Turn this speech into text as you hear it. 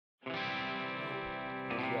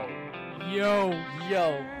Yo.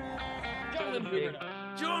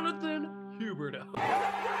 Jonathan Huberto.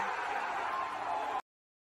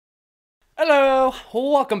 Hello.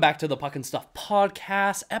 Welcome back to the Puck and Stuff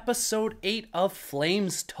podcast, episode 8 of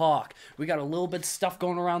Flames Talk. We got a little bit of stuff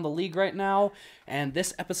going around the league right now, and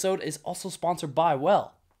this episode is also sponsored by,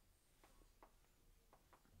 well,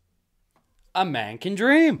 A Man Can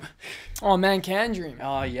Dream. Oh, man can dream.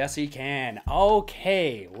 Oh, yes, he can.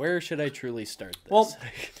 Okay, where should I truly start this? Well,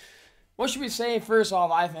 what should we say first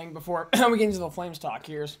off, I think, before we get into the Flames talk?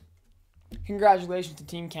 Here's congratulations to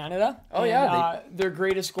Team Canada. Oh, and, yeah. their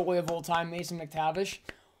greatest goalie of all time, Mason McTavish.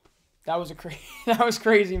 That was that was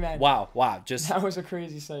crazy, man. Wow. That was a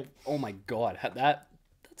crazy save. Oh my god, that's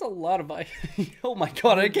a lot of oh my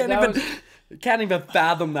god, I can't even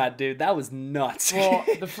fathom that, dude. That was nuts. Well,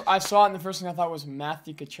 I saw it, and the first thing I thought was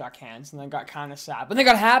Matthew Tkachuk hands, and then got kind of sad. But they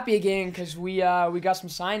got happy again because we got some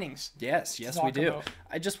signings. Yes, we do. About.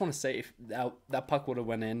 I just want to say, if that puck would have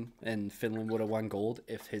went in and Finland would have won gold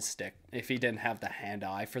if he didn't have the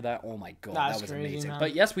hand-eye for that. Oh my god, that was crazy, amazing. man.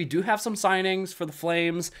 But yes, we do have some signings for the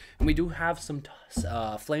Flames, and we do have some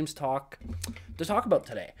Flames talk to talk about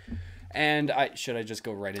today. And should I just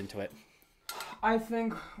go right into it? I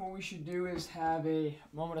think what we should do is have a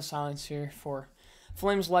moment of silence here for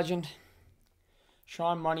Flames legend,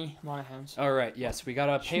 Sean Money Monahan. All right, yes, we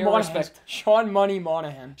gotta pay our respect. Sean Money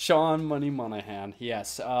Monahan. Sean Money Monahan,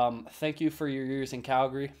 yes. Thank you for your years in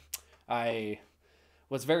Calgary. I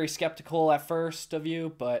was very skeptical at first of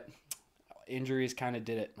you, but injuries kind of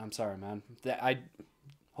did it. I'm sorry, man. I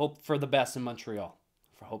hope for the best in Montreal.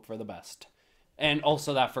 Hope for the best. And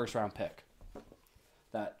also that first round pick.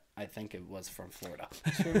 That I think it was from Florida.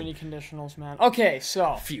 Too many conditionals, man. Okay,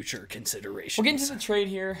 so future considerations. We'll get into the trade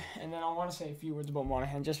here, and then I want to say a few words about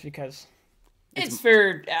Monahan just because it's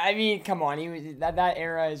fair. I mean, come on, that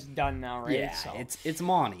era is done now, right? Yeah, so. it's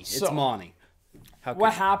Monty. It's Monty.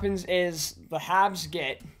 What happens is the Habs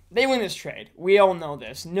they win this trade. We all know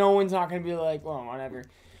this. No one's not going to be like, well, whatever.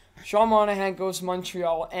 Sean Monahan goes to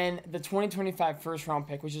Montreal, and the 2025 first-round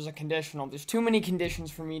pick, which is a conditional. There's too many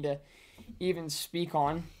conditions for me to even speak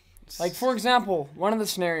on. Like, for example, one of the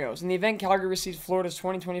scenarios, in the event Calgary receives Florida's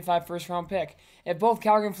 2025 first-round pick, if both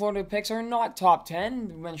Calgary and Florida picks are not top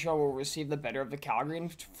 10, Montreal will receive the better of the Calgary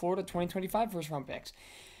and Florida 2025 first-round picks.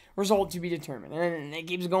 Result to be determined. And it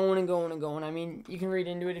keeps going and going and going. I mean, you can read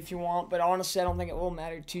into it if you want, but honestly, I don't think it will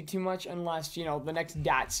matter too much unless, the next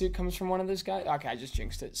Datsu comes from one of this guy. Okay, I just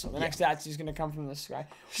jinxed it. So the next Datsu is going to come from this guy.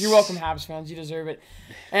 You're welcome, Habs fans. You deserve it.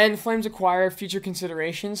 And Flames acquire future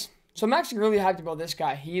considerations. So I'm actually really hyped about this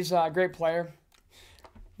guy. He's a great player.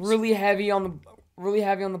 Really heavy on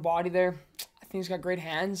the body there. I think he's got great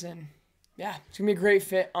hands, and yeah, it's gonna be a great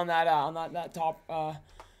fit on that top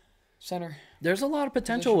center. There's a lot of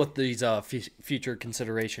potential with these future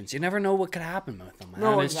considerations. You never know what could happen with them, man.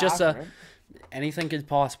 No, it's exactly, just right? Anything is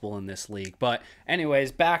possible in this league. But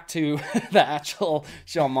anyways, back to the actual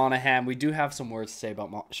Sean Monahan. We do have some words to say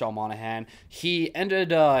about Sean Monahan. He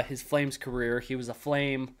ended his Flames career. He was a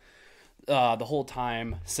Flame the whole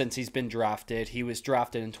time since he's been drafted. He was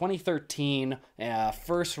drafted in 2013,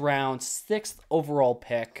 first round, 6th overall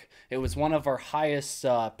pick. It was one of our highest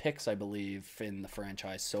picks, I believe, in the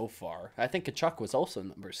franchise so far. I think Tkachuk was also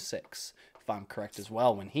number 6, if I'm correct as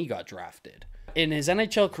well, when he got drafted. In his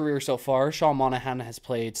NHL career so far, Sean Monahan has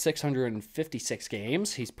played 656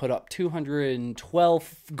 games. He's put up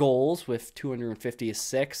 212 goals with 250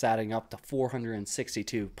 assists, adding up to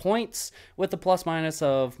 462 points with a plus-minus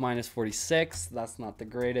of -46. That's not the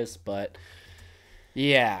greatest, but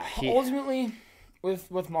yeah. Ultimately,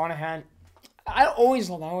 with Monahan, I always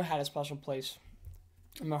had a special place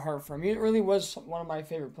in my heart for him. He really was one of my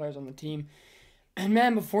favorite players on the team. And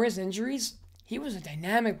man, before his injuries, he was a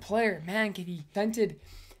dynamic player. Man, he presented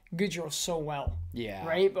Gaudreau so well. Yeah.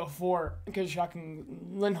 Right before Tkachuk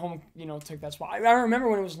and Lindholm, took that spot. I remember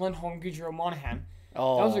when it was Lindholm, Gaudreau, Monahan.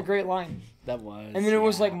 Oh, that was a great line. That was. And then it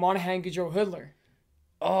was like Monahan, Gaudreau, Hoodler.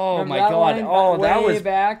 Oh remember my god! Oh, that was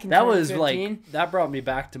back. That was like that brought me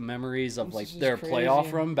back to memories of like their crazy.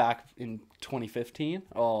 Playoff run back in 2015.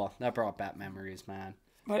 Oh, that brought back memories, man.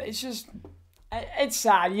 But it's just, it's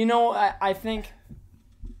sad. I think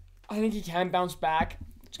he can bounce back.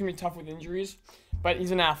 It's gonna be tough with injuries, but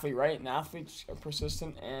he's an athlete, right? And athletes are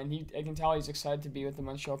persistent, and I can tell he's excited to be with the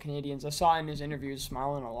Montreal Canadiens. I saw in his interviews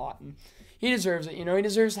smiling a lot, and he deserves it. He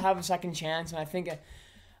deserves to have a second chance, and I think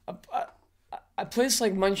a place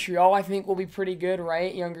like Montreal, I think, will be pretty good,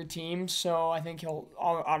 right? Younger team, so I think he'll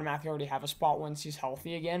automatically already have a spot once he's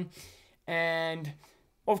healthy again. And,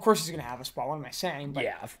 well, of course he's going to have a spot. What am I saying? But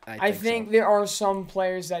yeah, I think so. There are some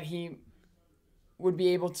players that he would be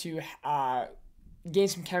able to gain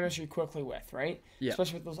some chemistry quickly with, right? Yeah.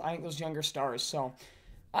 Especially with those younger stars. So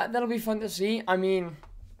that'll be fun to see. I mean,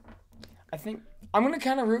 I think I'm gonna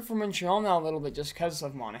kind of root for Montreal now a little bit just because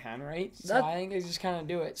of Monahan, right? So I think they just kind of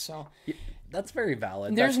do it. So that's very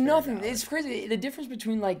valid. There's nothing. It's crazy. The difference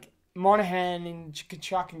between like Monahan and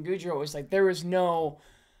Tkachuk and Gaudreau is like there was no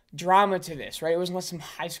drama to this, right? It wasn't like some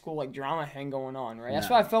high school like drama thing going on, right? That's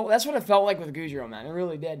what I felt. That's what it felt like with Gaudreau, man. It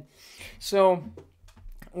really did. So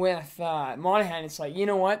with Monahan, it's like, you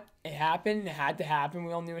know what? It happened. It had to happen.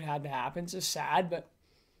 We all knew it had to happen. It's just sad, but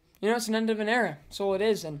you know, it's an end of an era. So it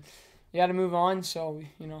is, and you got to move on. So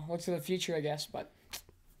you know, look to the future, I guess. But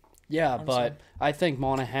yeah, but I think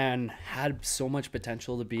Monahan had so much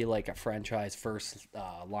potential to be like a franchise first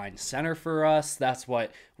line center for us. That's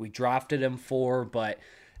what we drafted him for, but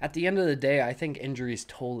at the end of the day, I think injuries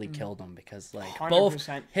totally killed him because like 100%. both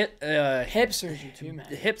hip surgery too, man.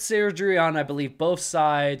 Hip surgery on I believe both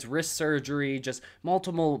sides, wrist surgery, just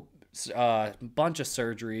multiple bunch of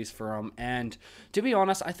surgeries for him. And to be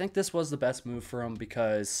honest, I think this was the best move for him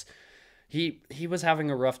because he was having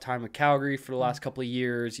a rough time with Calgary for the last couple of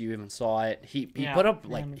years. You even saw it. He put up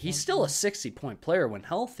like he's still a 60-point player when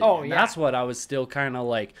healthy. Oh, and that's what I was still kind of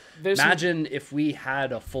like. Imagine if we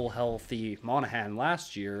had a full healthy Monahan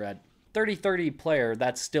last year at 30-30 player.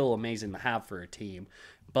 That's still amazing to have for a team.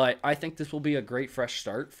 But I think this will be a great fresh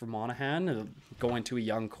start for Monahan, going to a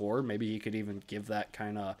young core. Maybe he could even give that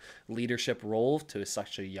kind of leadership role to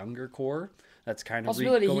such a younger core. That's kind of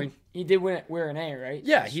going. He did wear an A, right?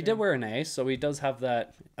 Yeah, he did wear an A, so he does have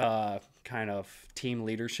that kind of team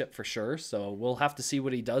leadership for sure. So we'll have to see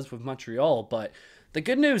what he does with Montreal. But the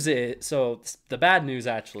good news is, the bad news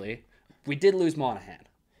actually, we did lose Monahan.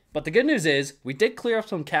 But the good news is we did clear up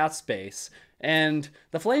some cap space, and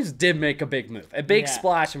the Flames did make a big move, a big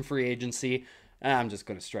splash in free agency. I'm just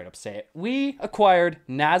going to straight up say it. We acquired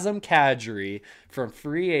Nazem Kadri from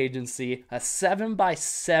free agency, a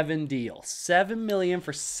 7x7 deal, $7 million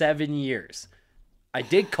for 7 years. I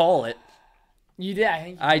did call it. You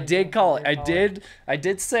did. I did call it. I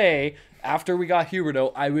did say after we got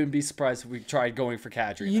Huberdeau, I wouldn't be surprised if we tried going for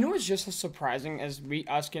Kadri. You know what's just as surprising as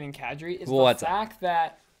us getting Kadri is the fact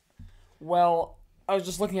that, well, I was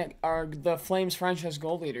just looking at the Flames franchise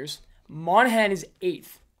goal leaders. Monahan is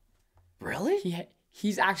 8th. Really?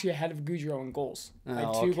 He's actually ahead of Gaudreau in goals.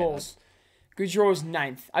 Two goals. Gaudreau is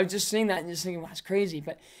 9th. I was just saying that and just thinking, wow, that's crazy.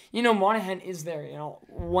 But, you know, Monahan is there, you know,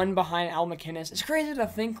 one behind Al McInnes. It's crazy to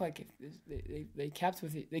think, like, if they kept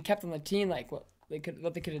on the team, like, what they could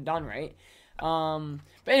have done, right? But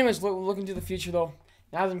anyways, looking to the future, though.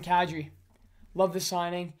 Nazem Kadri. Love this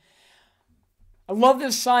signing. I love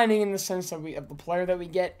this signing in the sense that of the player that we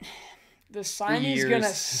get. The signing's going to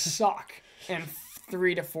suck in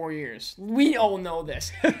 3 to 4 years. We all know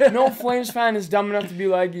this. No Flames fan is dumb enough to be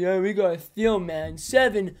like, yeah, we got to steal, man.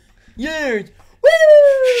 7 years.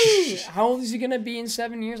 Woo! How old is he going to be in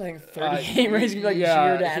 7 years? I think 38, right? He's going to be like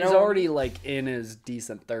Giordano. He's already like in his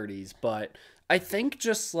decent 30s, but I think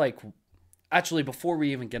just like, actually, before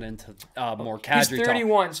we even get into more Kadri talk. He's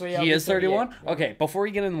 31, so yeah. He is 31? Okay, before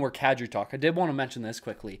we get into more Kadri talk, I did want to mention this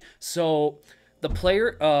quickly. So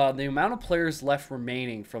the amount of players left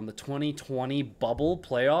remaining from the 2020 bubble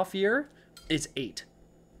playoff year is 8.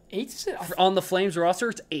 8 is it? On the Flames roster,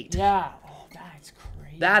 it's 8. Yeah. Oh, that's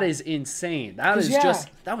crazy. That is insane. That was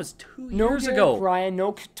 2 years ago. No Ryan,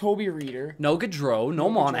 no Toby Reeder. No Gaudreau, no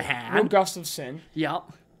Monahan. No Gustafson.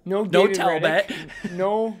 Yep. No Talbot.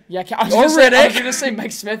 No. Yeah, I was going to say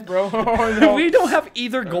Mike Smith, bro. Oh, no. We don't have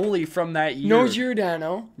either goalie from that year. No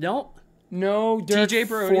Giordano. Nope. No, TJ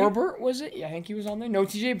Brody. Forbert, was it? Yeah, I think he was on there. No,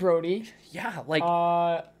 TJ Brody. Yeah, like.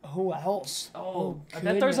 Who else? Oh, I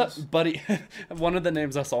bet there's a Buddy. One of the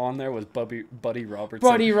names I saw on there was Buddy Robertson.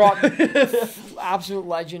 Buddy absolute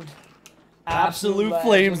legend. Absolute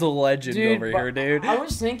Flames legend over here, dude. I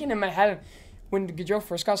was thinking in my head when Gaudreau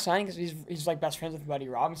first got signed, because he's like best friends with Buddy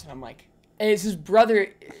Robinson. I'm like, his brother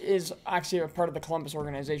is actually a part of the Columbus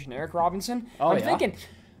organization, Eric Robinson. I'm thinking,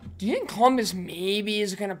 do you think Columbus maybe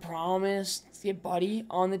is going to promise to get Buddy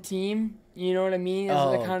on the team? You know what I mean? Is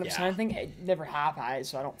it the kind of sign thing? It never happened,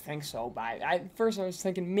 so I don't think so. But first I was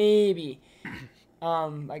thinking maybe.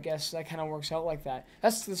 I guess that kind of works out like that.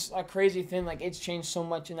 That's a crazy thing. Like, it's changed so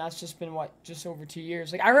much, and that's just been, just over 2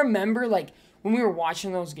 years. Like, I remember, like, when we were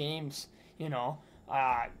watching those games, you know,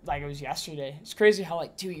 like it was yesterday. It's crazy how,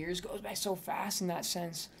 like, 2 years goes by so fast in that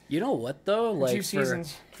sense. You know what, though? Like, 2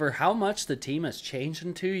 seasons. For how much the team has changed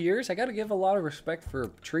in 2 years, I got to give a lot of respect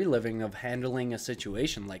for Tree Living of handling a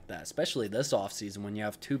situation like that, especially this offseason when you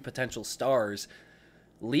have 2 potential stars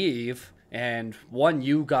leave And one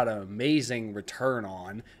you got an amazing return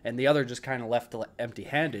on, and the other just kind of left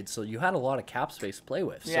empty-handed. So you had a lot of cap space to play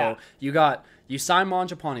with. Yeah. So you signed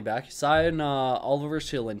Mangiapane back, you signed Oliver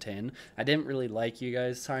Shillington. I didn't really like you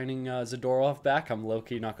guys signing Zadorov back. I'm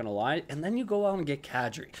low-key not gonna lie. And then you go out and get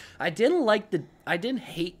Kadri. I didn't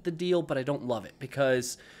hate the deal, but I don't love it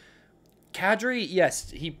because Kadri,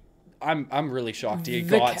 yes, I'm really shocked he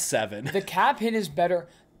got 7. The cap hit is better.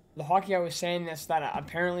 The hockey guy was saying this, that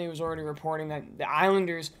apparently was already reporting that the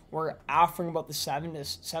Islanders were offering about the 7 to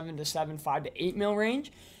 7.5 to 8 mil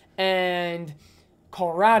range, and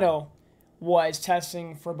Colorado was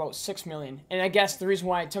testing for about 6 million. And I guess the reason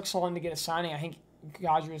why it took so long to get a signing, I think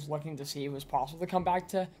Kadri was looking to see if it was possible to come back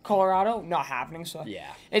to Colorado. Not happening. So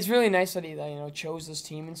Yeah. it's really nice that he chose this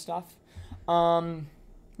team and stuff.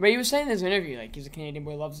 But he was saying in his interview, like, he's a Canadian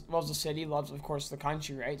boy, loves the city, loves, of course, the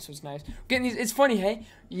country, right? So it's nice. It's funny, hey?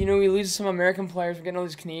 We lose some American players, we're getting all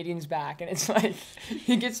these Canadians back, and it's like,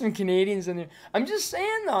 you get some Canadians in there. I'm just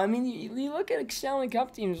saying, though, I mean, you look at Stanley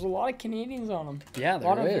Cup teams, there's a lot of Canadians on them. Yeah, a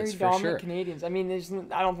lot of very for dominant sure. Canadians. I mean,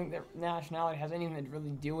 I don't think their nationality has anything to really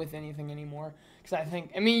do with anything anymore. Because you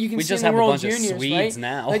can We see just in the have a World bunch of Juniors, Swedes right?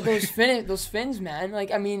 now. Like those Finns, man.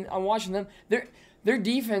 Like, I mean, I'm watching them. Their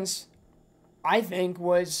defense, I think,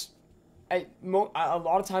 was a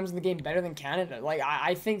lot of times in the game better than Canada. Like,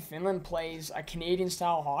 I think Finland plays a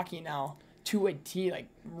Canadian-style hockey now to a T, like,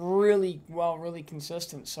 really well, really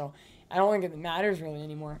consistent. So I don't think it matters really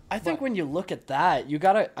anymore. I think But when you look at that,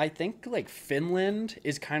 I think, like, Finland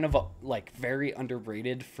is kind of, like, very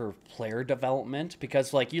underrated for player development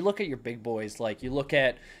because, like, you look at your big boys, like, you look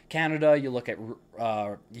at Canada, you look at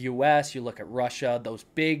U.S., you look at Russia, those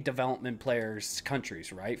big development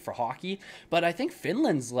countries, right, for hockey. But I think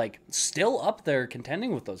Finland's, like, still up there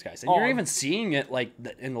contending with those guys. And you're even seeing it, like,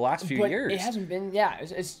 in the last few years. It hasn't been,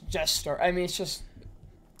 it's just it's just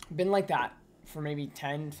been like that for maybe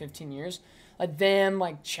 10, 15 years. Like them,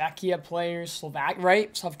 like Czechia players, Slovak,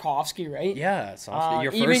 right? Slavkovsky, right? Yeah,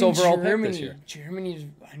 your Even first overall Germany, pick this year. Germany's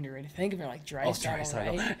underrated. Think of it like Draisaitl,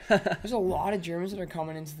 Draisaitl. right? There's a lot of Germans that are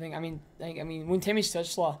coming into the thing. I mean, when Timmy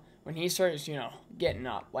Stützle, when he starts, getting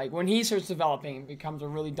up, like when he starts developing and becomes a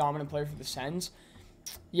really dominant player for the Sens,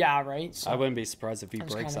 yeah, right? So I wouldn't be surprised if he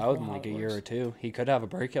breaks kinda out cool in how like it a year works. or two. He could have a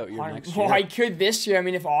breakout year next year. Well, I could this year. I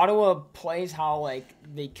mean, if Ottawa plays how like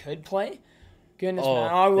they could play, goodness,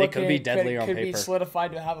 man, they could be deadly on could be paper.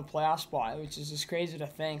 solidified to have a playoff spot, which is just crazy to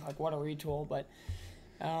think. Like, what a retool, but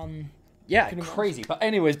Yeah, Couldn't crazy. But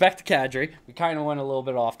anyways, back to Kadri. We kind of went a little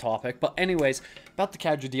bit off topic, but anyways, about the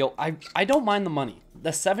Kadri deal, I don't mind the money.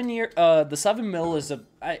 The 7 mil is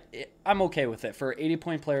I'm okay with it for an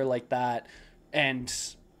 80-point player like that, and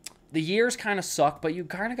the years kind of suck, but you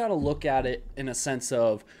kind of got to look at it in a sense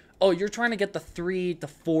of, oh, you're trying to get the 3 to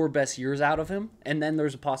 4 best years out of him, and then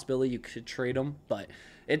there's a possibility you could trade him, but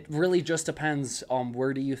it really just depends on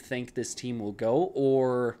where do you think this team will go,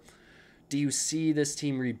 or do you see this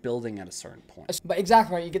team rebuilding at a certain point? But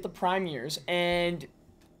exactly right. You get the prime years, and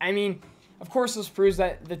I mean, of course, this proves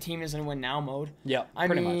that the team is in win now mode. Yeah, I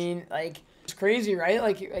pretty mean, much. like, it's crazy, right?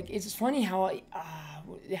 Like it's funny how it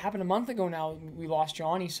happened a month ago. Now we lost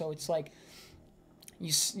Johnny, so it's like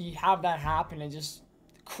you have that happen, and just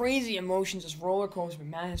crazy emotions, just roller coaster. But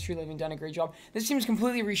man, has truly done a great job. This team is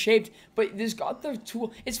completely reshaped, but this got the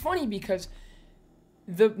tool. It's funny because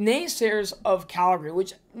the naysayers of Calgary,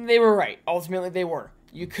 which they were right, ultimately they were.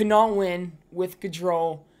 You could not win with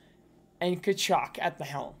Gaudreau and Tkachuk at the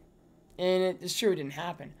helm. And it's true, it didn't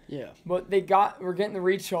happen. Yeah. But we're getting the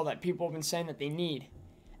retool that people have been saying that they need.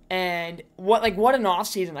 And what an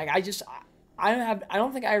offseason. Like, I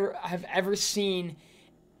don't think I have ever seen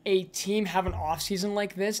a team have an offseason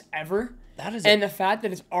like this ever. The fact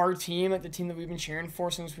that it's our team, like the team that we've been cheering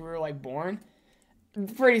for since we were like born,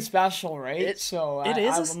 pretty special, right?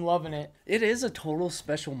 I'm loving it. It is a total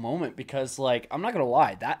special moment because, like, I'm not gonna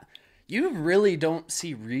lie, that you really don't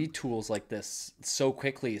see retools like this so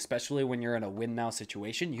quickly, especially when you're in a win now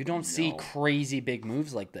situation. You don't see crazy big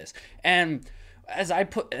moves like this. And as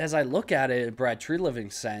I look at it in Brad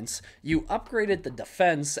Treliving's sense, you upgraded the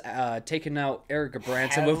defense, taking out Eric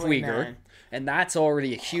Gabranson with Heavily, Uyghur. man. And that's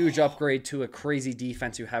already a huge upgrade to a crazy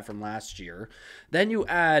defense you have from last year. Then you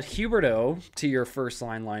add Huberdeau to your first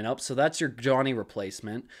line lineup, so that's your Johnny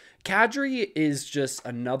replacement. Kadri is just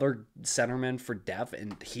another centerman for depth,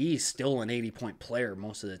 and he's still an 80-point player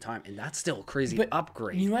most of the time, and that's still a crazy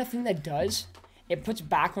upgrade. You know what I think that does? It puts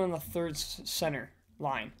Backlund on the third center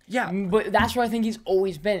line. Yeah. But that's where I think he's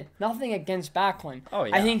always been. Nothing against Backlund. Oh,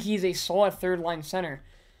 yeah. I think he's a solid third line center.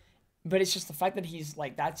 But it's just the fact that he's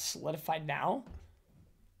like that's solidified now.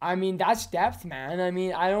 I mean, that's depth, man. I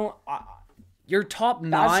mean, Your top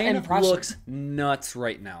 9 impressive. looks nuts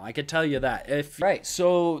right now. I can tell you that. Right.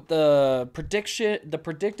 So the predicted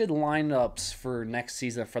lineups for next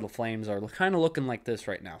season for the Flames are kind of looking like this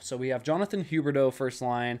right now. So we have Jonathan Huberdeau first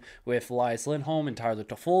line with Elias Lindholm and Tyler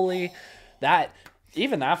Toffoli. That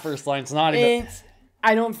first line's not even.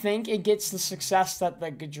 I don't think it gets the success that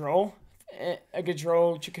the Gaudreau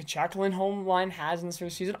Tkachuk Lindholm line has in this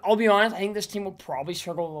first season. I'll be honest, I think this team will probably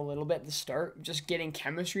struggle a little bit at the start, just getting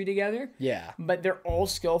chemistry together. Yeah. But they're all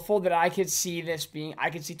skillful that I could see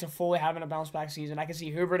Toffoli having a bounce back season. I could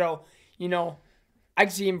see Huberdeau, I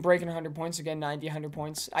can see him breaking 100 points again, 90, 100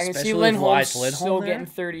 points. I can see Lindholm still getting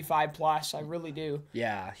 35 plus. I really do.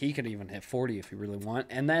 Yeah, he could even hit 40 if you really want.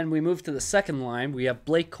 And then we move to the second line. We have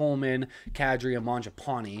Blake Coleman, Kadri, and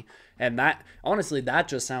Mangiapane. And that, honestly, that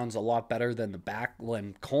just sounds a lot better than the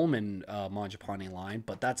Backlund Coleman Mangiapane line.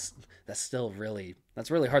 But that's still really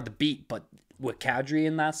hard to beat. But with Kadri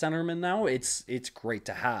in that centerman now, it's great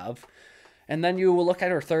to have. And then you will look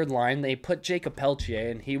at our third line. They put Jacob Peltier,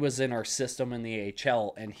 and he was in our system in the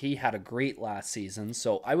AHL, and he had a great last season.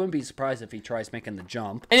 So I wouldn't be surprised if he tries making the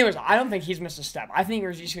jump. Anyways, I don't think he's missed a step. I think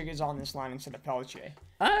Ruzicka is on this line instead of Peltier.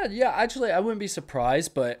 Yeah, actually, I wouldn't be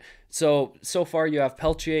surprised. But so far you have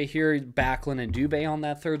Peltier here, Backlund, and Dubé on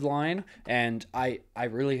that third line. And I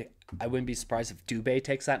wouldn't be surprised if Dubé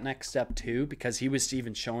takes that next step too, because he was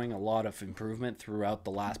even showing a lot of improvement throughout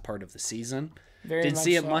the last part of the season. Didn't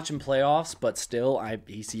see it much in playoffs, but still,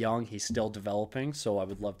 he's young. He's still developing, so I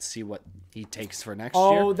would love to see what he takes for next year.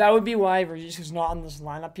 Oh, that would be why Ruzicka's not on this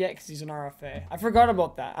lineup yet, because he's an RFA. I forgot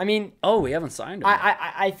about that. I mean... Oh, we haven't signed him.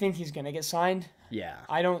 I think he's going to get signed. Yeah.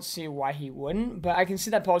 I don't see why he wouldn't, but I can see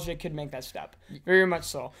that Peltier could make that step. Very much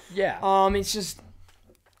so. Yeah. It's just...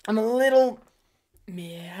 I'm a little...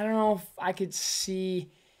 Man, I don't know if I could see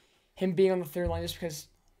him being on the third line just because...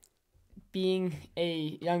 Being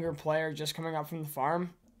a younger player just coming up from the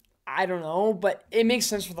farm, I don't know, but it makes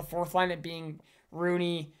sense for the fourth line, it being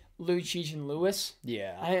Rooney, Lucic, and Lewis.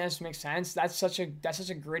 Yeah, I think that just makes sense. That's such a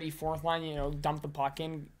gritty fourth line. Dump the puck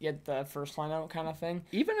in, get the first line out, kind of thing.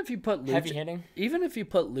 Even if you put heavy hitting, even if you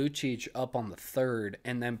put Lucic up on the third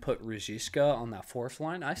and then put Ruzicka on that fourth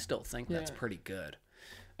line, I still think that's pretty good.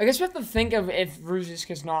 I guess we have to think of if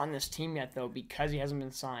Ruzicka's not on this team yet though, because he hasn't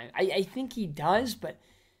been signed. I think he does, but.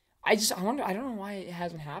 I wonder. I don't know why it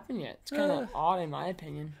hasn't happened yet. It's kind of odd, in my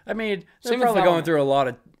opinion. I mean, they're probably going through a lot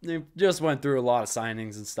of. They just went through a lot of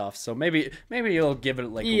signings and stuff, so maybe you'll give it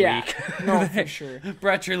like a week. No, for sure.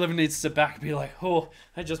 Brad Treliving needs to sit back and be like, "Oh,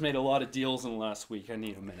 I just made a lot of deals in the last week. I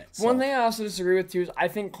need a minute." So. One thing I also disagree with too is I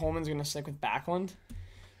think Coleman's going to stick with Backlund.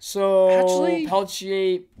 So actually,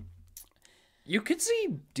 Peltier. You could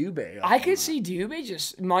see Dubé. I could see Dubé.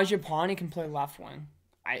 Just Mangiapane can play left wing.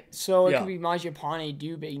 It could be Mangiapane,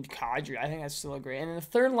 Dubé, and Kadri. I think that's still a great. And then the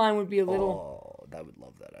third line would be a little. Oh, that would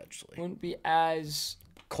love that actually. Wouldn't be as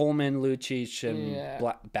Coleman, Lucic, and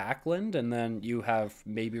Backlund, and then you have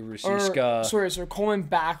maybe Ruzicka. So Coleman,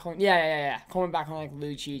 Backlund. Yeah. Coleman, Backlund, like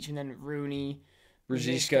Lucic, and then Rooney,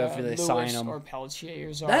 Ruzicka if they Lewis, sign him, or Peltier,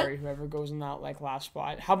 or Zari, whoever goes in that last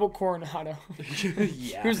spot. How about Coronado?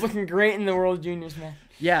 Yeah, who's looking great in the World Juniors, man.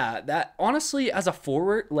 Yeah, that honestly, as a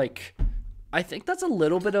forward, I think that's a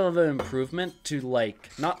little bit of an improvement to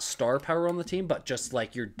not star power on the team, but just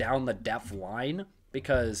you're down the depth line,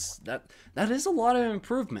 because that is a lot of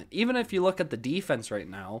improvement. Even if you look at the defense right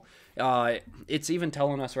now, it's even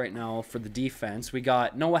telling us right now for the defense, we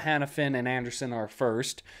got Noah Hannafin and Anderson are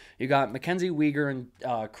first. You got Mackenzie Weegar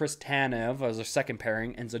and Chris Tanev as our second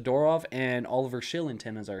pairing, and Zadorov and Oliver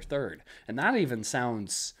Shillington as our third. And that even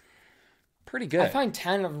sounds pretty good. I find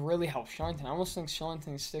Tanev really helps Shillington. I almost think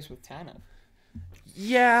Shillington sticks with Tanev.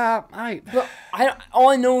 Yeah, all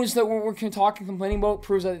I know is that what we're talking, complaining about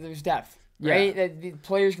proves that there's depth, right? Yeah. That the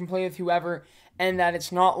players can play with whoever, and that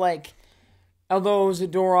it's not although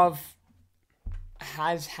Zadorov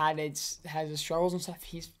has his struggles and stuff,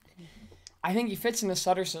 I think he fits in the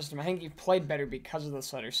Sutter system. I think he played better because of the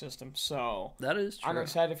Sutter system. So that is true. I'm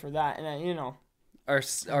excited for that, and then,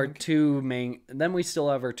 our two main. Then we still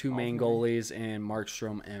have our two main goalies in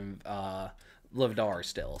Markstrom and Livdar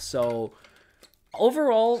still. So.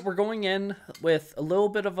 Overall, we're going in with a little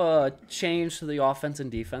bit of a change to the offense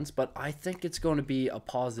and defense, but I think it's going to be a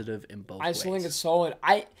positive in both ways. I still think it's solid.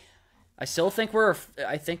 I still think we're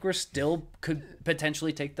still could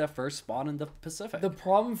potentially take that first spot in the Pacific. The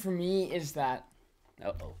problem for me is that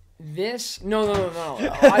this no.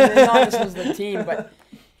 I did not listen to the team, but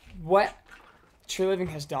what Treliving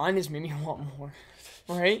has done is made me want more,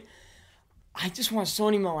 right? I just want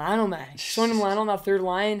Sonny Milano, man. Sonny Milano on that third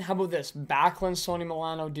line. How about this? Backlund, Sonny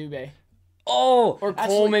Milano, Dubé. Oh! Or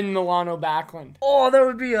Coleman, Milano, Backlund. Oh, that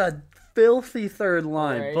would be a filthy third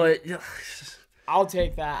line, Right. but I'll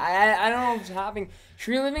take that. I don't know what's happening.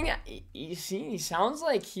 Tree Living, you see, he sounds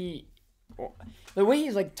like the way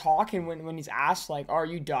he's like talking when he's asked like, "Are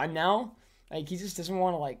you done now?" Like he just doesn't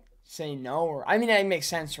want to like say no. Or I mean, that makes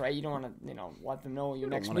sense, right? You don't want to let them know what your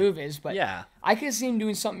next move is. But yeah, I could see him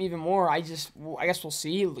doing something even more. I guess we'll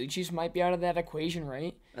see. Lucic might be out of that equation,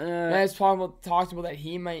 right? It's talked about that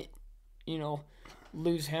he might,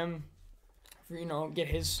 lose him. Get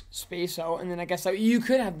his space out, and then I guess you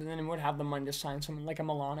would have the money to sign someone like a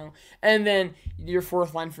Milano, and then your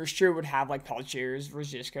fourth line for sure would have like Palchers,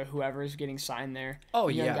 Ruzicka, whoever is getting signed there.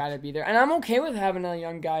 Young guy to be there, and I'm okay with having a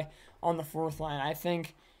young guy on the fourth line. I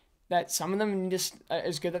think that some of them just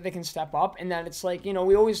is good that they can step up, and that it's like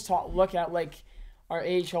we always look at like our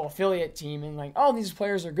AHL affiliate team and like, oh, these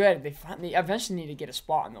players are good. They eventually need to get a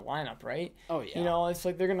spot in the lineup, right? Oh yeah. It's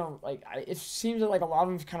like they're gonna it seems like a lot of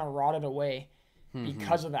them kind of rotted away.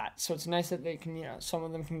 Because of that. So it's nice that they can, some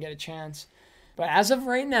of them can get a chance. But as of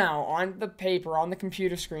right now, on the paper, on the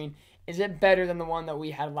computer screen, is it better than the one that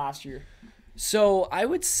we had last year? So I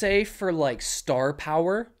would say for like star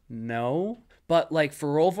power, no. But like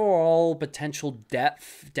for overall potential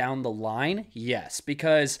depth down the line, yes.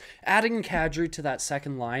 Because adding Kadri to that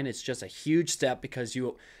second line is just a huge step because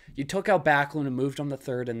you took out Backlund and moved on the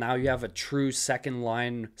third, and now you have a true second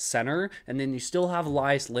line center. And then you still have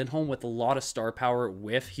Elias Lindholm with a lot of star power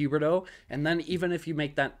with Huberdeau. And then even if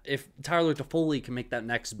Tyler Toffoli can make that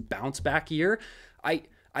next bounce back year,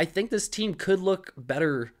 I think this team could look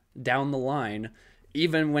better down the line,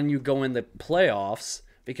 even when you go in the playoffs.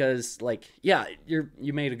 Because,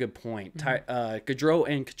 you made a good point. Gaudreau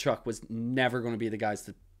and Tkachuk was never going to be the guys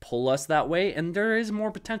to pull us that way, and there is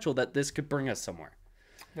more potential that this could bring us somewhere.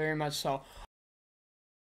 Very much so.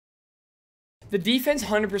 The defense,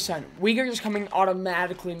 100%. Uyghur just coming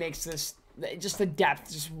automatically makes this, just the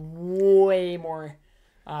depth, just way more,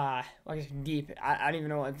 deep. I don't even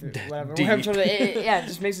know whatever. Deep. It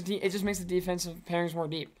just makes the defensive pairings more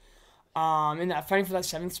deep. And that fighting for that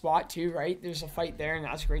 7th spot too, right? There's a fight there, and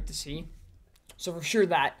that's great to see. So for sure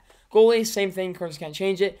that goalie, same thing. Of course, can't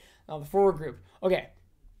change it. Now the forward group. Okay,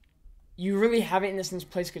 you really haven't in this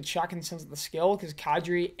place Tkachuk in the sense of the skill, because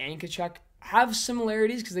Kadri and Tkachuk have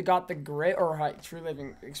similarities because they got the grit, or how True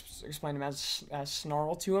Living explained them as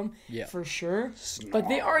snarl to them, for sure. Snarl. But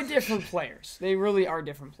they are different players. They really are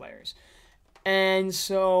different players, and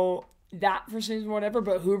so. That for some reason, whatever,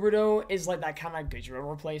 but Huberdeau is like that kind of Gaudreau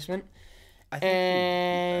replacement. I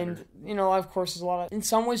think of course, there's a lot of. In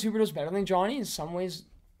some ways, Huberdeau's better than Johnny. In some ways,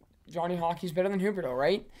 Johnny Hockey's better than Huberdeau,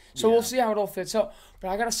 right? So we'll see how it all fits out. But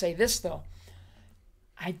I gotta say this though,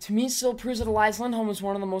 to me, it still proves that Elias Lindholm is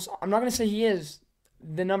one of the most. I'm not gonna say he is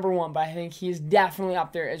the number one, but I think he is definitely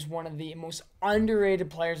up there as one of the most underrated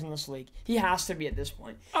players in this league. He has to be at this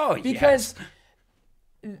point. Oh, because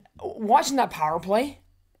watching that power play.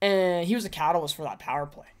 And he was the catalyst for that power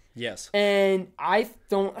play. Yes. And I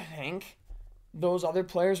don't think those other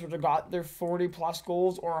players would have got their 40-plus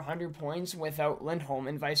goals or 100 points without Lindholm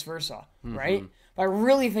and vice versa, right? But I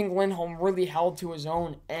really think Lindholm really held to his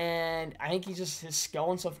own. And I think his skill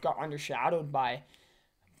and stuff got undershadowed by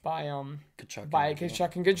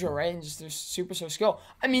Tkachuk and Gaudreau, right? And just their superstar skill.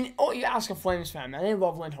 I mean, you ask a Flames fan, man, they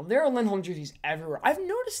love Lindholm. There are Lindholm jerseys everywhere. I've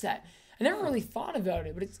noticed that. I never really thought about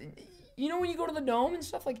it, but it's... when you go to the Dome and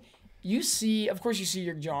stuff, like, you see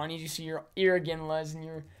your Johnnies, you see your Iraginlas,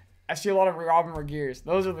 and I see a lot of Robin Regeers.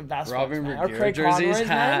 Those are the best Robin ones, Regeer jerseys,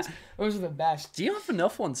 those are the best. Do you have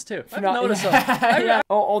enough ones, too? I've noticed them. Yeah.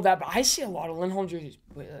 That, but I see a lot of Lindholm jerseys.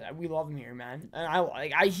 We love him here, man.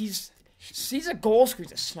 And he's a goal scorer,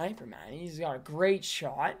 he's a sniper, man. He's got a great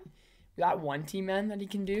shot. That one team, man, that he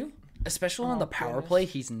can do. Especially on the power play,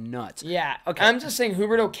 he's nuts. Yeah. Okay. I'm just saying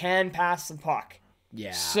Huberdeau can pass the puck.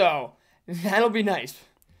 Yeah. So... that'll be nice.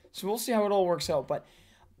 So we'll see how it all works out. But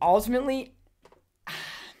ultimately,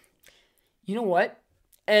 you know what?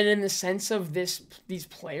 And in the sense of these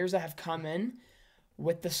players that have come in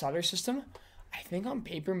with the Sutter system, I think on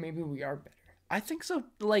paper maybe we are better. I think so.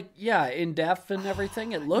 In depth and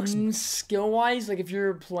everything, it looks... skill-wise, if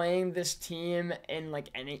you're playing this team in,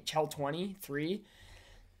 NHL 23,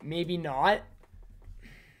 maybe not.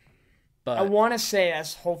 But I want to say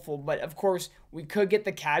that's hopeful, but of course, we could get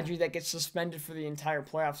the Kadri that gets suspended for the entire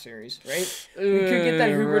playoff series, right? We could get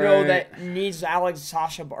that Huberdeau that needs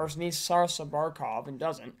Sasha Barkov and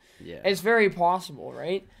doesn't. Yeah. It's very possible,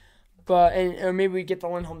 right? But or maybe we get the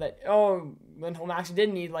Lindholm that, Lindholm actually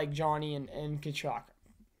did need, Johnny and Tkachuk.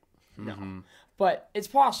 No. Mm-hmm. But it's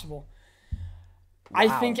possible. Wow. I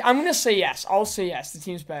think, I'm going to say yes. I'll say yes, the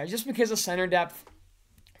team's better. Just because of center depth,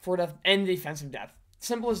 and defensive depth.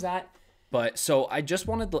 Simple as that. But so I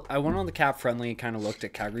went on the cap friendly and kind of looked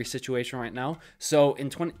at Calgary's situation right now. So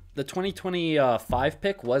the 2025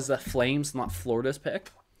 pick was the Flames, not Florida's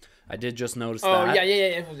pick. I did just notice that. Oh,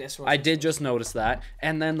 yeah. I did just notice that.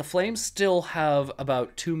 And then the Flames still have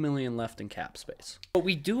about $2 million left in cap space. But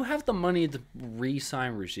we do have the money to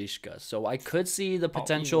re-sign Ruzicka. So I could see the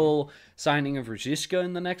potential signing of Ruzicka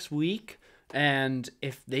in the next week. And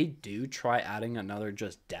if they do try adding another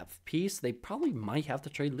just depth piece, they probably might have to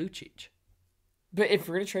trade Lucic. But if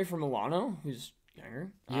we're going to trade for Milano, who's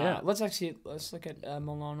younger, yeah. Let's look at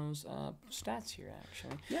Milano's stats here,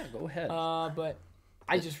 actually. Yeah, go ahead. But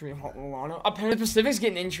I just really want Milano. Apparently, the Pacific's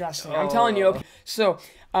getting interesting. I'm telling you. Okay. So,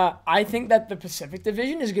 I think that the Pacific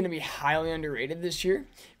Division is going to be highly underrated this year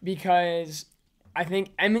because I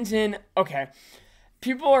think Edmonton. Okay,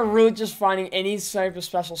 people are really just finding any type of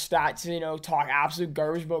special stat to talk absolute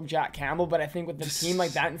garbage about Jack Campbell. But I think with the team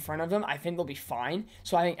like that in front of them, I think they'll be fine.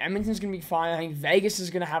 So I think Edmonton's going to be fine. I think Vegas is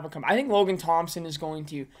going to have a come. I think Logan Thompson is going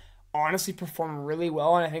to honestly perform really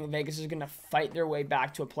well, and I think Vegas is going to fight their way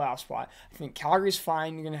back to a playoff spot. I think Calgary's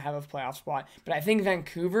fine, you're going to have a playoff spot, but I think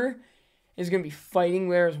Vancouver is going to be fighting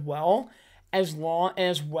there as well as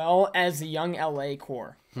the young LA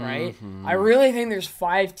core, right? Mm-hmm. I really think there's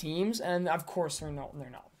 5 teams, and of course they're not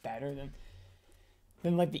better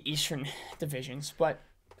than like the Eastern divisions, but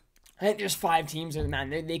I think there's 5 teams there, man.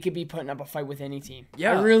 They could be putting up a fight with any team.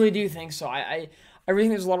 Yeah, I really do think so. I really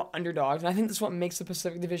think there's a lot of underdogs, and I think that's what makes the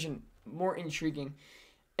Pacific Division more intriguing.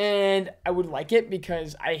 And I would like it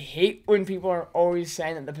because I hate when people are always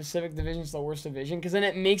saying that the Pacific Division is the worst division, because then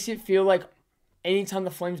it makes it feel like anytime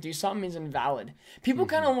the Flames do something is invalid. People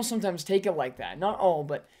kind of almost sometimes take it like that. Not all,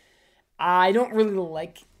 but I don't really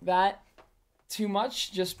like that too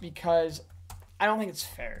much just because I don't think it's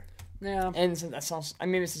fair. Yeah. And so that sounds,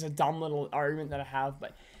 maybe this is a dumb little argument that I have,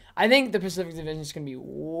 but I think the Pacific Division is going to be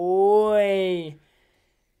way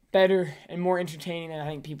better and more entertaining than I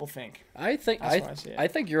think people think. I think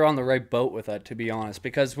you're on the right boat with that, to be honest,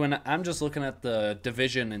 because when I'm just looking at the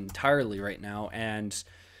division entirely right now, and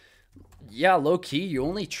yeah, low key, you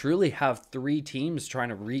only truly have 3 teams trying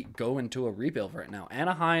to go into a rebuild right now.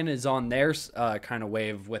 Anaheim is on their kind of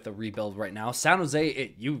wave with a rebuild right now. San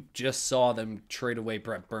Jose, you just saw them trade away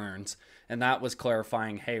Brett Burns, and that was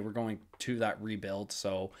clarifying, hey, we're going to that rebuild.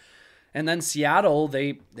 So, and then Seattle,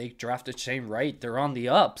 they drafted Shane Wright. They're on the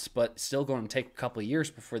ups, but still going to take a couple of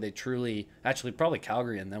years before they actually probably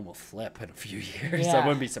Calgary, and then we'll flip in a few years. Yeah. I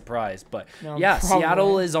wouldn't be surprised. But no, yeah, probably.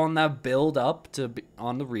 Seattle is on that build up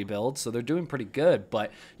on the rebuild, so they're doing pretty good.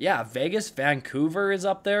 But yeah, Vegas, Vancouver is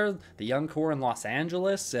up there. The young core in Los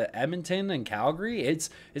Angeles, Edmonton, and Calgary. It's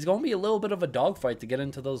going to be a little bit of a dogfight to get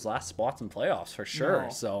into those last spots in playoffs for sure.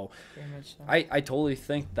 So I totally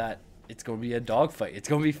think that it's going to be a dogfight. It's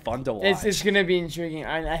going to be fun to watch. It's going to be intriguing.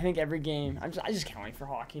 I think every game, I just can't wait for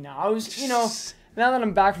hockey now. I was, now that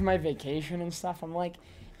I'm back from my vacation and stuff, I'm like,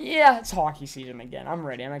 yeah, it's hockey season again. I'm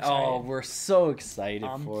ready. I'm excited. Oh, we're so excited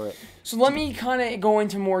for it. So let me kind of go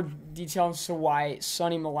into more detail as to why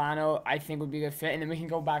Sonny Milano, I think, would be a good fit, and then we can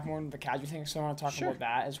go back more into the Kadri thing, so I want to talk about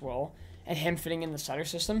that as well, and him fitting in the Sutter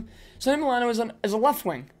system. Sonny Milano is a left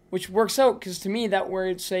wing, which works out, because to me, that where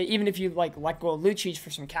it's say, even if you let go of Lucic for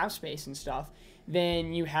some cap space and stuff,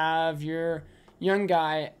 then you have your young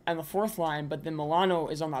guy on the 4th line, but then Milano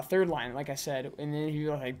is on that 3rd line, like I said, and then you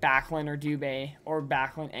like Backlund or Dubé or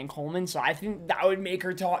Backlund and Coleman. So I think that would make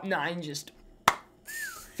her top 9 just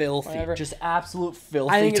filthy, whatever. Just absolute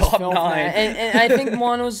filthy. I think top 9. And I think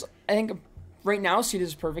Milano's, right now, Cedar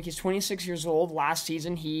is perfect. He's 26 years old. Last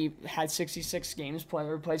season, he had 66 games,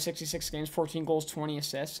 played 66 games, 14 goals, 20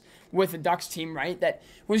 assists with the Ducks team, right? That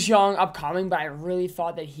was young, upcoming, but I really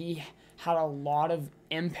thought that he had a lot of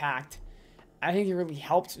impact. I think he really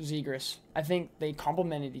helped Zegras. I think they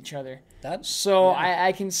complemented each other.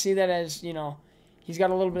 I can see that as, he's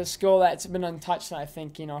got a little bit of skill that's been untouched that I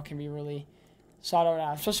think, can be really sought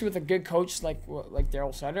out, especially with a good coach like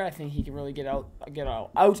Daryl Sutter. I think he can really get a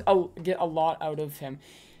lot out of him.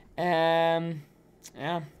 So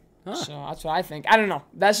that's what I think. I don't know.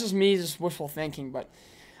 That's just me, just wishful thinking, but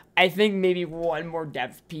I think maybe one more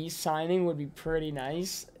depth piece signing would be pretty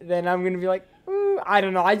nice. Then I'm gonna be like, I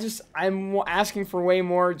don't know. I'm asking for way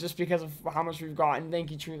more just because of how much we've gotten.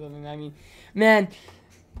 Thank you, True Living. I mean, man,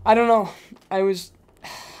 I don't know. I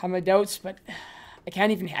have my doubts, but you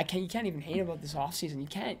can't even hate about this offseason. You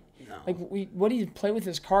can't. No. Like, what do you play with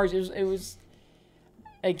his cards? It was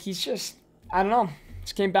like he's just, I don't know.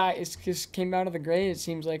 Just came out of the grave, it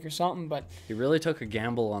seems like, or something. But he really took a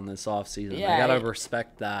gamble on this offseason. Yeah, I gotta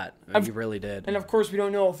respect that. He really did. And of course, we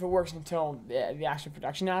don't know if it works until the actual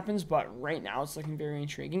production happens. But right now, it's looking very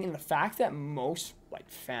intriguing. And the fact that most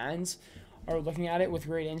fans are looking at it with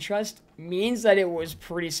great interest means that it was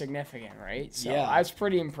pretty significant, right? So that's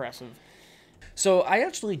pretty impressive. So I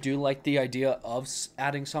actually do like the idea of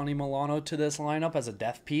adding Sonny Milano to this lineup as a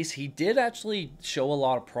depth piece. He did actually show a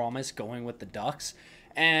lot of promise going with the Ducks,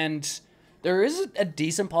 and there is a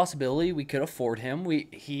decent possibility we could afford him.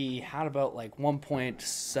 He had about like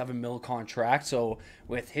 1.7 mil contract, so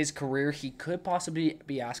with his career, he could possibly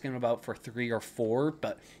be asking about for 3 or 4,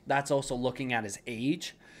 but that's also looking at his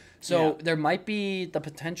age. So there might be the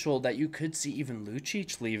potential that you could see even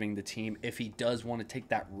Lucic leaving the team if he does want to take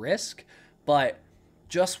that risk. But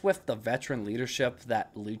just with the veteran leadership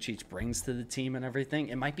that Lucic brings to the team and everything,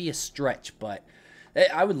 it might be a stretch, but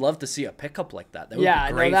I would love to see a pickup like that. That would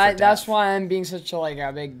be great. That's why I'm being such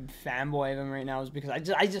a big fanboy of him right now, is because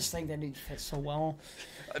I just think that he fits so well.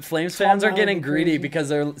 Flames fans are getting greedy because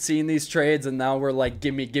they're seeing these trades, and now we're like,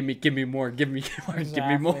 give me more, give me more, give me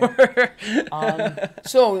more.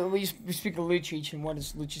 So we speak of Lucic, and what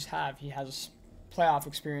does Lucic have? He has playoff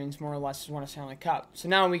experience, more or less, has won a Stanley Cup. So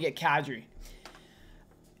now we get Kadri.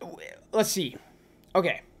 Let's see.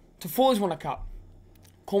 Okay, Toffoli's won a cup.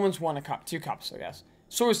 Coleman's won a cup, 2 cups, I guess.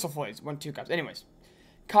 So is Toffoli's, won 2 cups. Anyways,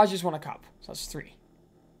 Kadri's won a cup, so that's 3.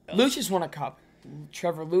 Lucic won a cup.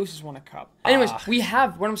 Trevor Lewis has won a cup. Anyways,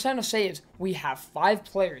 what I'm trying to say is we have 5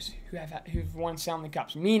 players who've won Stanley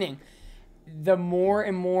Cups, meaning the more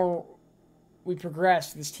and more we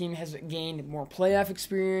progress, this team has gained more playoff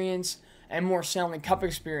experience and more Stanley Cup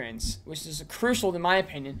experience, which is crucial in my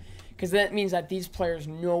opinion, because that means that these players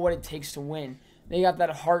know what it takes to win. They got that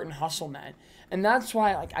heart and hustle, man. And that's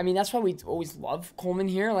why, that's why we always love Coleman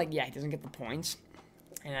here. He doesn't get the points.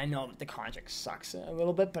 And I know that the contract sucks a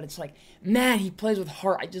little bit, but it's like, man, he plays with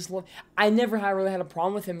heart. I never really had a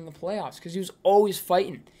problem with him in the playoffs because he was always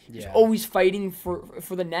fighting. He was always fighting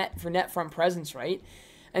for the net front presence, right?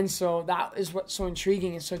 And so that is what's so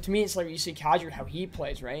intriguing. And so to me, it's like you see Kadri, how he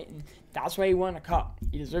plays, right? And that's why he won a cup.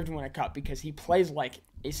 He deserved to win a cup because he plays like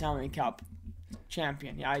a Stanley Cup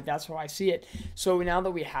champion. Yeah, that's how I see it. So now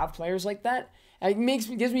that we have players like that, it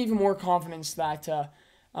gives me even more confidence that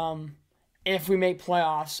if we make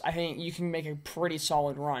playoffs, I think you can make a pretty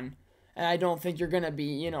solid run. And I don't think you're going to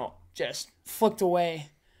be, just flicked away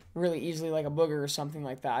really easily like a booger or something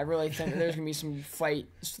like that. I really think that there's going to be some fight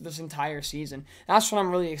this entire season. That's what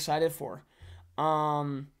I'm really excited for.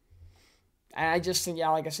 And I just think,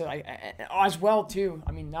 like I said, as well, too,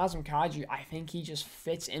 Nazem Kadri, I think he just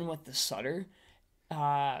fits in with the Sutter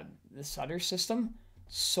system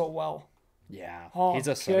so well. Yeah, oh, he's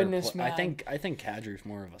a Sutter man. I think Kadri's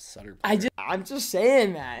more of a Sutter player. I'm just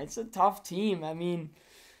saying, man, it's a tough team.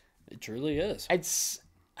 It truly is. It's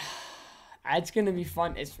gonna be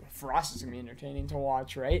fun. For us, it's gonna be entertaining to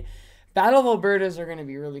watch, right? Battle of Albertas are gonna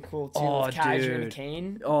be really cool too. With Kadri and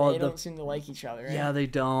Kane. They don't seem to like each other. Right? Yeah, they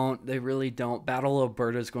don't. They really don't. Battle of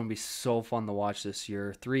Alberta is going to be so fun to watch this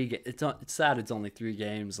year. It's sad. It's only 3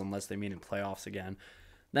 games unless they meet in playoffs again.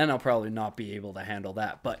 Then I'll probably not be able to handle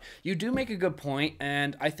that. But you do make a good point,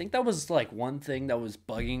 and I think that was one thing that was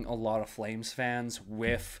bugging a lot of Flames fans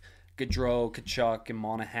with Gaudreau, Tkachuk, and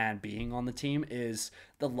Monahan being on the team is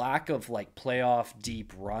the lack of playoff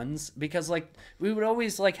deep runs, because we would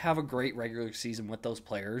always have a great regular season with those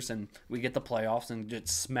players, and we get the playoffs and get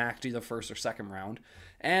smacked either first or second round,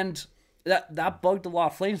 and that bugged a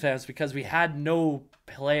lot of Flames fans because we had no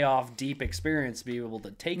playoff deep experience to be able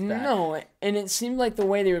to take that. No, and it seemed like the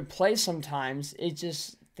way they would play sometimes,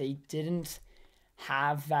 they didn't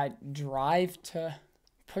have that drive to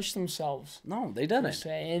push themselves. No, they didn't.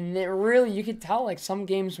 And it really, you could tell some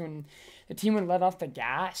games when the team would let off the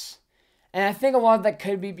gas. And I think a lot of that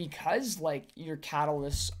could be because your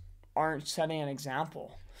catalysts aren't setting an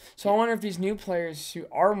example. So I wonder if these new players who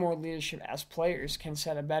are more leadership as players can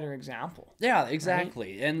set a better example. Yeah,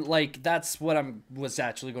 exactly. Right? And that's what was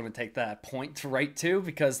actually going to take that point right to,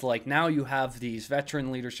 because now you have these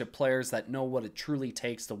veteran leadership players that know what it truly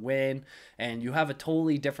takes to win, and you have a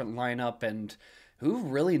totally different lineup, and who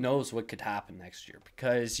really knows what could happen next year,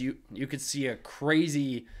 because you could see a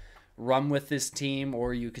crazy run with this team,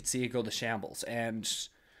 or you could see it go to shambles. And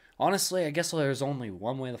honestly, I guess there's only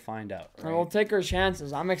one way to find out. Right? We'll take our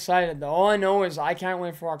chances. I'm excited, though. All I know is I can't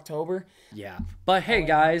wait for October. Yeah. But hey,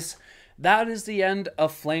 guys, that is the end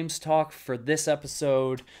of Flames Talk for this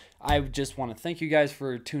episode. I just want to thank you guys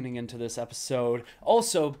for tuning into this episode.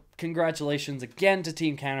 Also, congratulations again to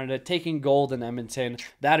Team Canada taking gold in Edmonton.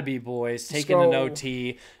 That'd be boys, taking go. an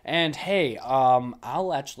OT. And hey,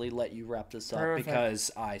 I'll actually let you wrap this up Perfect. because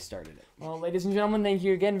I started it. Well, ladies and gentlemen, thank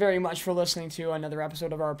you again very much for listening to another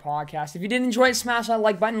episode of our podcast. If you did enjoy it, smash that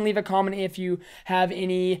like button, leave a comment if you have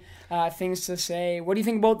any things to say. What do you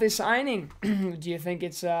think about this signing? Do you think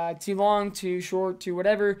it's too long, too short, too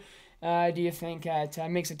whatever? Do you think it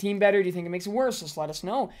makes the team better? Do you think it makes it worse? Just let us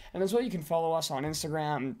know. And as well, you can follow us on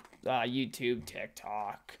Instagram, YouTube,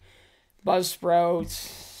 TikTok, Buzzsprout,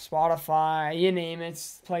 Spotify, you name it,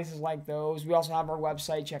 places like those. We also have our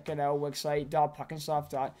website. Check it out,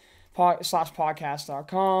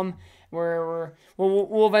 website.puckandstuff.podcast.com, where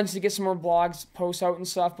we'll eventually get some more blogs, posts out and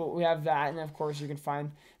stuff, but we have that, and of course you can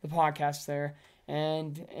find the podcast there.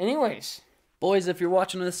 And anyways, boys, if you're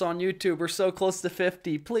watching this on YouTube, we're so close to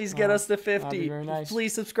 50. Please get us to 50. that'd be very nice.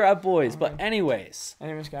 Please subscribe, boys. Okay. But anyways,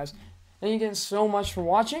 guys, thank you again so much for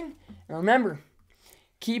watching, and remember,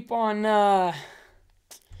 keep on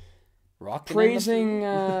rocking praising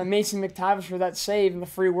Mason McTavish for that save in the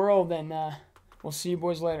free world, and we'll see you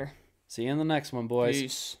boys later. See you in the next one, boys.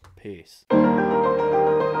 Peace. Peace.